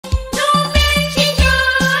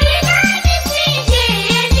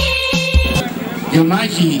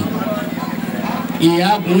jama'i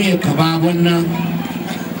iya buye kababon nan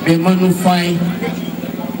be manufai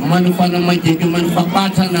manufa na majege manufa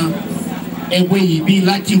patana ebe ibi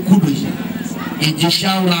lati kudu eji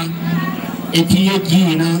shawara etiye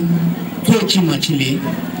gina tochi machile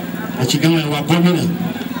achigama wa gomina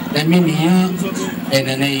da mini ya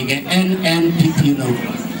enana yige NNPP no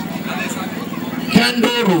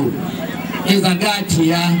Kandoro izagati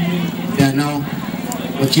ya dano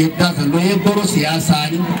wace ta zalo ya goro siyasa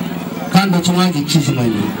ni kando tumaji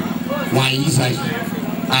chismani wa yisai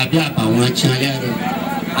abia ba wa chale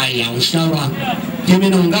aya ushawara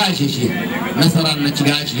kemina ngashi shi nasara na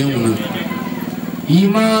cigashi yau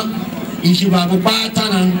ima ishi babu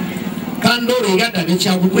patana Kandoro ga da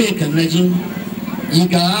bicha bukuye kanajin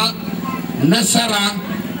iga nasara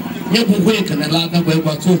ya bukuye kanala ga bai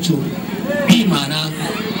ba tocho bi mana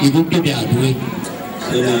igu bebe aduwe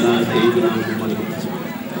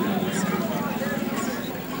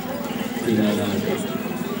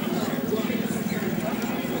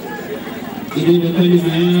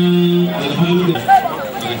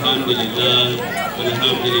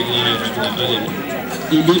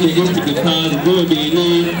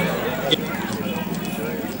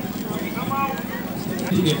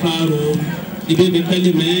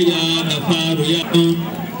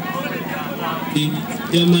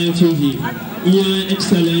Your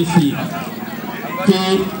Excellency,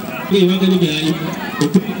 we were going to be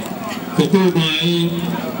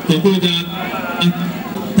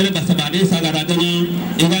Telebasabade Sagaradana,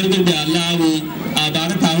 Evan de Alawi,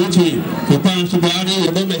 Abaraka Uchi, Kupan Subari,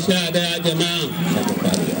 Yabama Jama,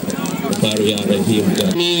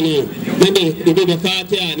 Nini, maybe the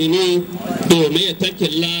Fatia, Nini, do may attack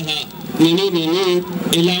Laha, Nini,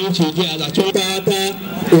 Elanchi, Alachota,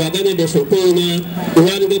 Wagana de Sopona,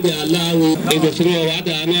 one of the Alawi, and the Sri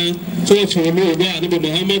Wadana, Church of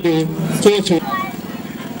Muhammadu, Church.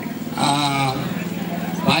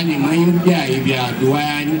 Bani mayubia ibia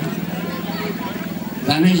duani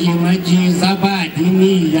Zana jimaji zaba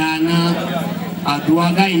dini yana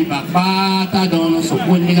Aduaga ibapata dono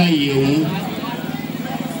sokoniga yewu.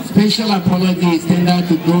 Special apology is tendered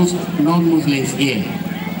to those non-Muslims here.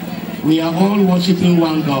 We are all worshipping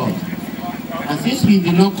one God. And since we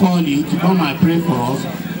did not call you to come and pray for us,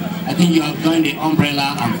 I think you have joined the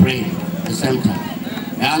umbrella and pray at the same time.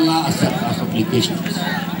 May Allah accept our supplications.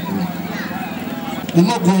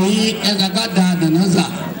 Umogoi ezagada danaza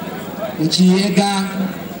uchiega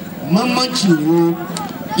mamachiwo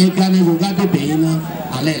egane gogade beina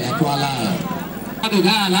alela twala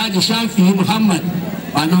aga alaji Shafi Muhammad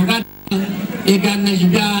banoga egane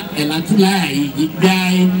jiga elatula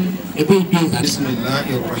igai ebe ibiza.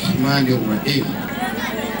 Bismillahirrahmanirrahim.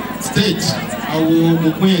 State awo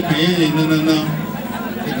bukuye kaye nanana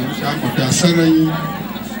ega shaka sarai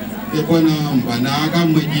ebona mbana aga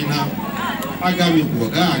magina aga mi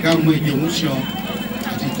boga aga mege musho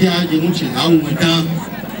atiki aje mushi lawo da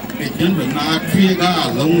ekendo na kwiga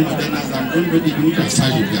lawo da na zambon do di muta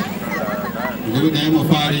sajiga gogo da yamma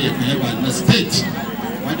fare ya ba na state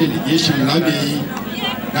ma delegation labe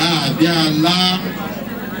ga bia la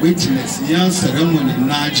witness ya ceremony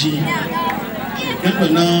naji ekendo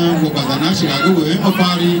na gogo na shiga gogo yamma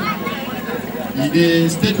fare ide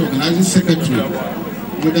state organizing secretary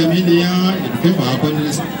Mudaminia, it came up on the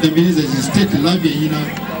minister state Laviina,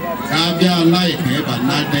 Gabia like Eba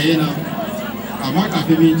Nadaina, Amaka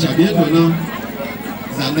Femi Chabietona,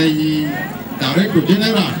 Zanai, Director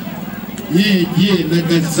General, ye,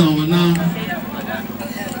 Nagasana,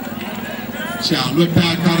 Charlotte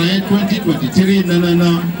Kare 2023,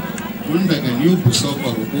 Nana, Undaga NUPE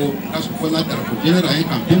Sokodeke, Ascola Director General,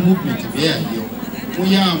 campaign movement here,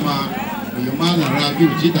 Muyama, Yumala Rabi,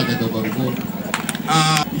 Jita de Borgo.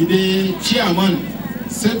 The chairman,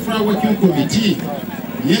 Central Working Committee,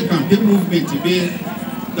 the campaign movement,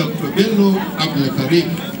 Dr. Bello Abdelkarim.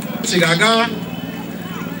 Sigaga,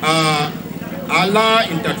 Allah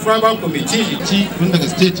Intertribal Committee, from the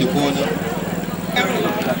state of Ghana.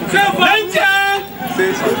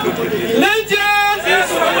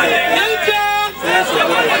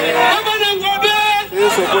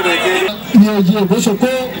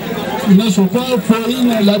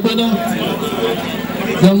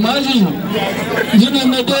 Jamaji jina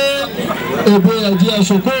nade ebo ya dia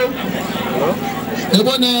soko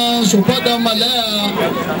ebo na soko da malaya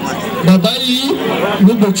babai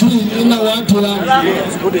lubuchu ina watu ya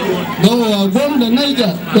don wa gom da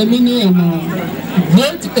Niger da mini eno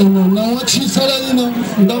vote eno na wachi sala ino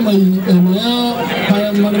ndama eno ya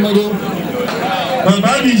haya marmado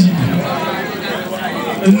babai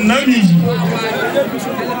nami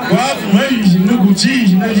wa mai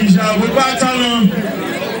lubuchi na jija we patalo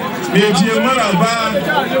Meji maraba,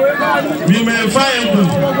 mi me fayeku.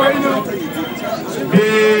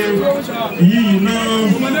 Yi na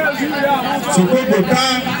Sokodeke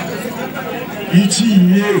ichi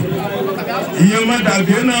iye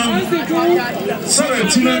madabe na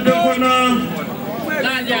Saratina dogona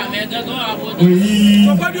oyi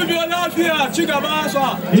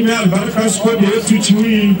ime albarka Sokode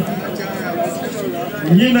etuchiwi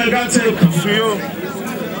nyina gate kusuyo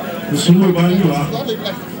usumo banywa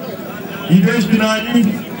ides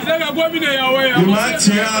binani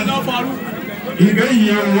imatia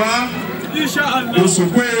Igeyewa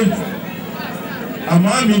Osokwe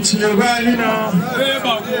Amami Chiyewali na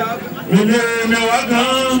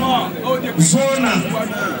Mewagan Zona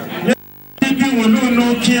Ibi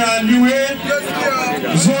Wuluno Kialiwe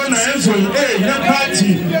Zona Ezo na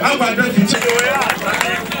party Abada Fitiwe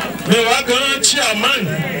Mewagan Chairman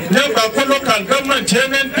Nemba Local Government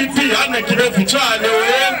Nnpp Ane Kide Fitiwe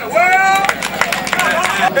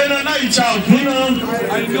Ena icha kuna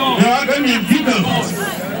ya gani bida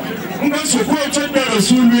ngo soko chenda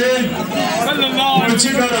rasulu sallallahu alaihi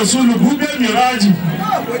rasulu bube miraji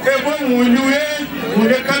ebo munuye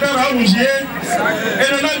mune kadara unje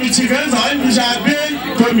ena na michiganza anjabe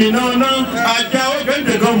to minona ajawo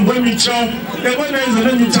bende gombo micho ebo na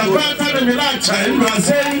ezele michaba ta miracha ndo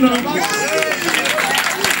aseno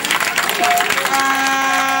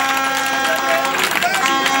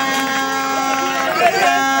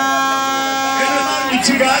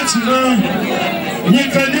Chigachino,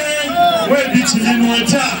 Nikade, where did you know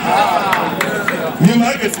it? You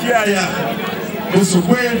Magaskiaya,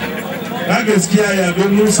 Usukwe, Nagaskiaya, the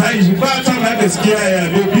Musai, Bata, Nagaskiaya,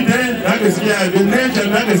 the Bide, Nagaskiaya, the Nature,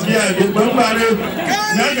 Nagaskiaya, the Bombare,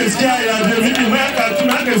 Nagaskiaya, the Vidimaka,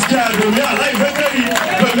 Nagaskiaya, the Real Life Bakery,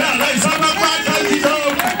 the Real Life Summer Party,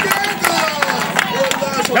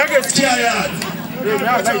 Nagaskiaya.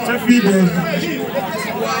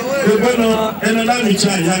 Ebono enala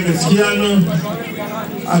micha ya gaskiya no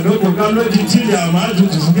agogo kallo titili amaju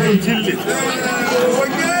tsugai tille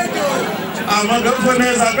amaga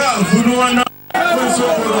fone zaga funu wana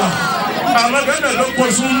sokora amaga na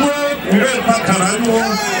dokko sumbo ire pakarano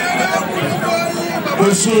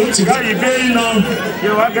osu tigai beino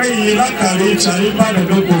yewaga yila kare chai pa na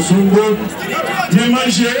dokko sumbo ni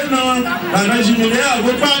majena ana jimile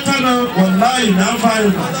ago patana wallahi na fa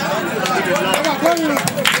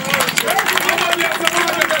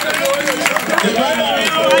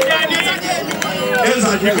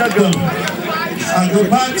Eza jikaga ago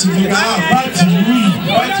party biga party wi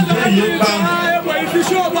party dey yepa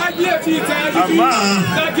ama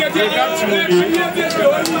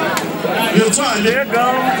yeto ale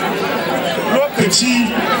gan lokaci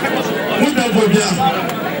muda gobia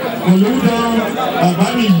oludo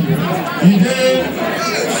abami ide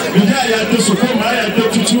ya to soko ma ya to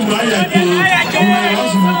tutu ma ya to o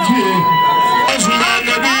osmo tie osmo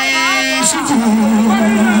na bi sufu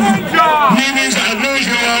ni za no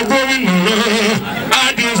jo govino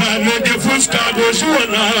adiza no de fuska do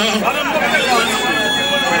suona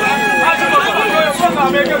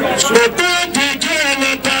Sokodeke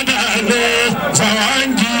na tadale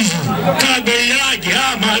zawangi kabe ya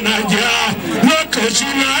gamanaja lokaci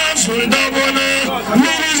na fundabone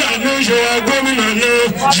ni za no jo govino no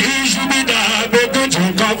jishubi da bego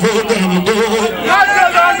tunka fogamdo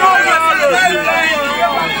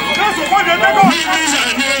ni za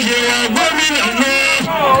no jo govino no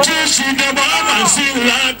jishubi da baba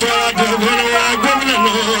sila to do govino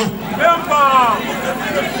no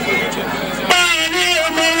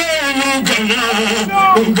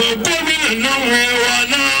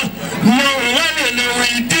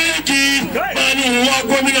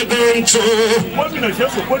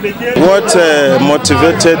What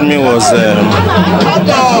motivated me was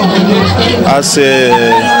as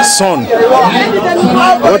a son,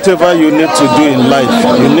 whatever you need to do in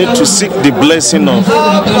life, you need to seek the blessing of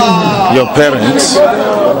your parents.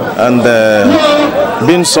 And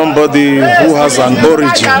being somebody who has an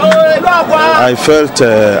origin, I felt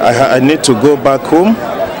I need to go back home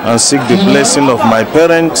and seek the blessing of my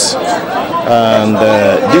parents. And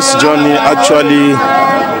this journey actually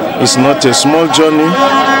is not a small journey,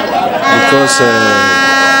 because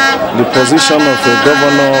the position of a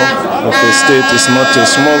governor of a state is not a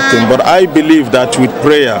small thing. But I believe that with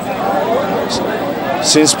prayer,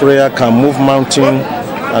 since prayer can move mountain,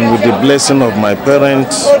 and with the blessing of my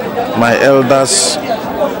parents, my elders,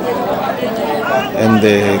 and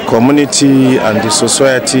the community and the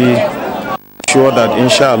society, sure that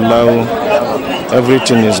inshallah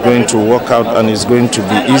everything is going to work out and it's going to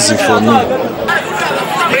be easy for me.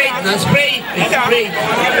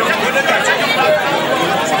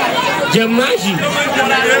 Jamaji.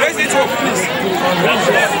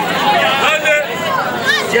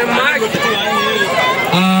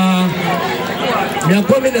 Na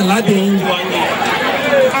gómìnà Ládéyìn,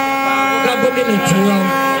 ká gómìnà Tiwa,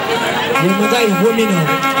 Yorùbá gómìnà,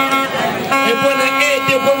 ẹ̀bùn náà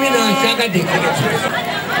èdè gómìnà Sokodeke.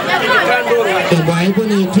 Ẹ̀bùn ẹ̀bùn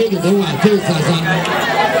náà ètò ìgbésẹ̀ wà tó ìsàsà.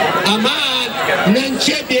 Àmà náà ń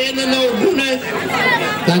ṣe bẹ́ẹ̀ náà ògùn náà,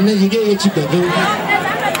 kàná yìí gé etí gbẹ̀dọ̀,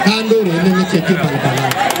 kándó rẹ̀ náà ṣe tó balabala.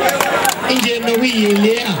 Ìjẹ́ náà wí yìí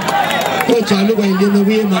lé à, kó ìjàlúwà ilé náà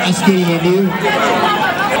wí mà àsìkè yìí lé o.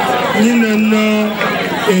 Nina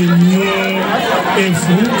enyo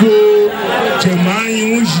efugo jemayi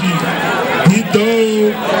uji dido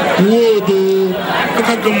wodo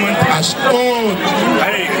aka government has all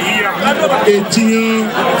etiyan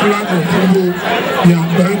flag of Igbo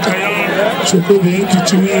yàgbáńkà Sokodeke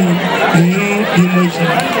tuntun èèyàn ìmọ̀jì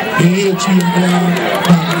èèyàn tí yàrá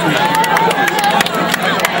bá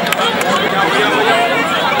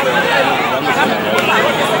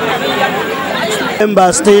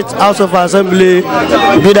Member State House of Assembly,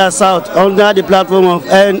 Bida South, under the platform of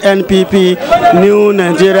Nnpp, New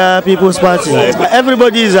Nigeria People's Party.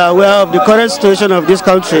 Everybody is aware of the current situation of this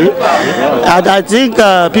country, and I think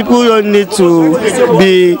people don't need to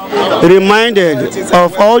be reminded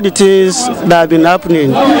of all the things that have been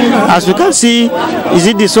happening. As we can see, is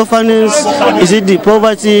it the suffering, is it the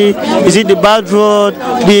poverty, is it the bad road,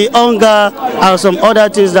 the hunger, and some other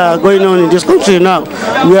things that are going on in this country now.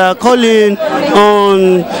 We are calling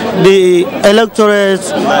on the electorate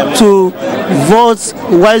to vote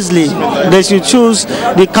wisely. They should choose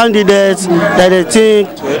the candidates that they think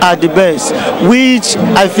are the best, which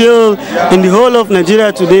I feel in the whole of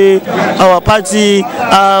Nigeria today, our party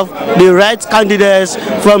have the right candidates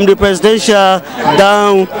from the presidential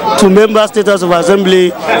down to member state House of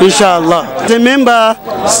Assembly, inshallah. The member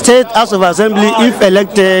state House of Assembly, if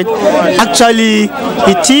elected, actually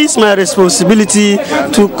it is my responsibility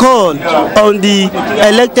to call on the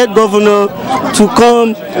elected governor to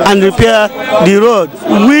come and repair the road,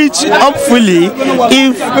 which hopefully,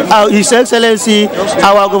 if His Excellency,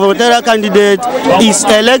 our gubernatorial candidate, is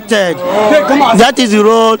elected, that is the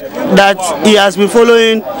road that he has been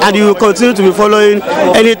following and he will continue to be following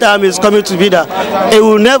anytime he's coming to Bida. He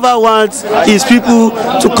will never want his people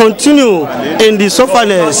to continue in the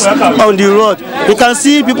sufferness on the road. You can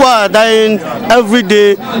see people are dying every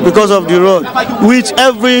day because of the road, which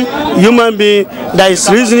every human being that is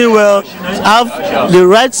reasoning well, have the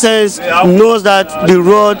right sense, knows that the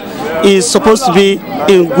road is supposed to be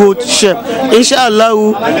in good shape.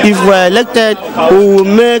 Inshallah, if we are elected, we will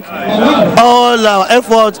make all our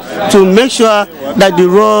efforts to make sure that the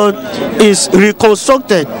road is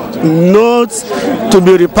reconstructed, not to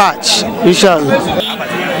be repatched. Inshallah.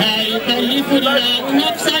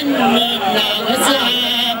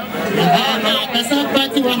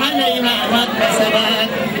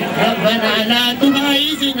 ربنا لا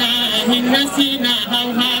تبعزنا من نسينا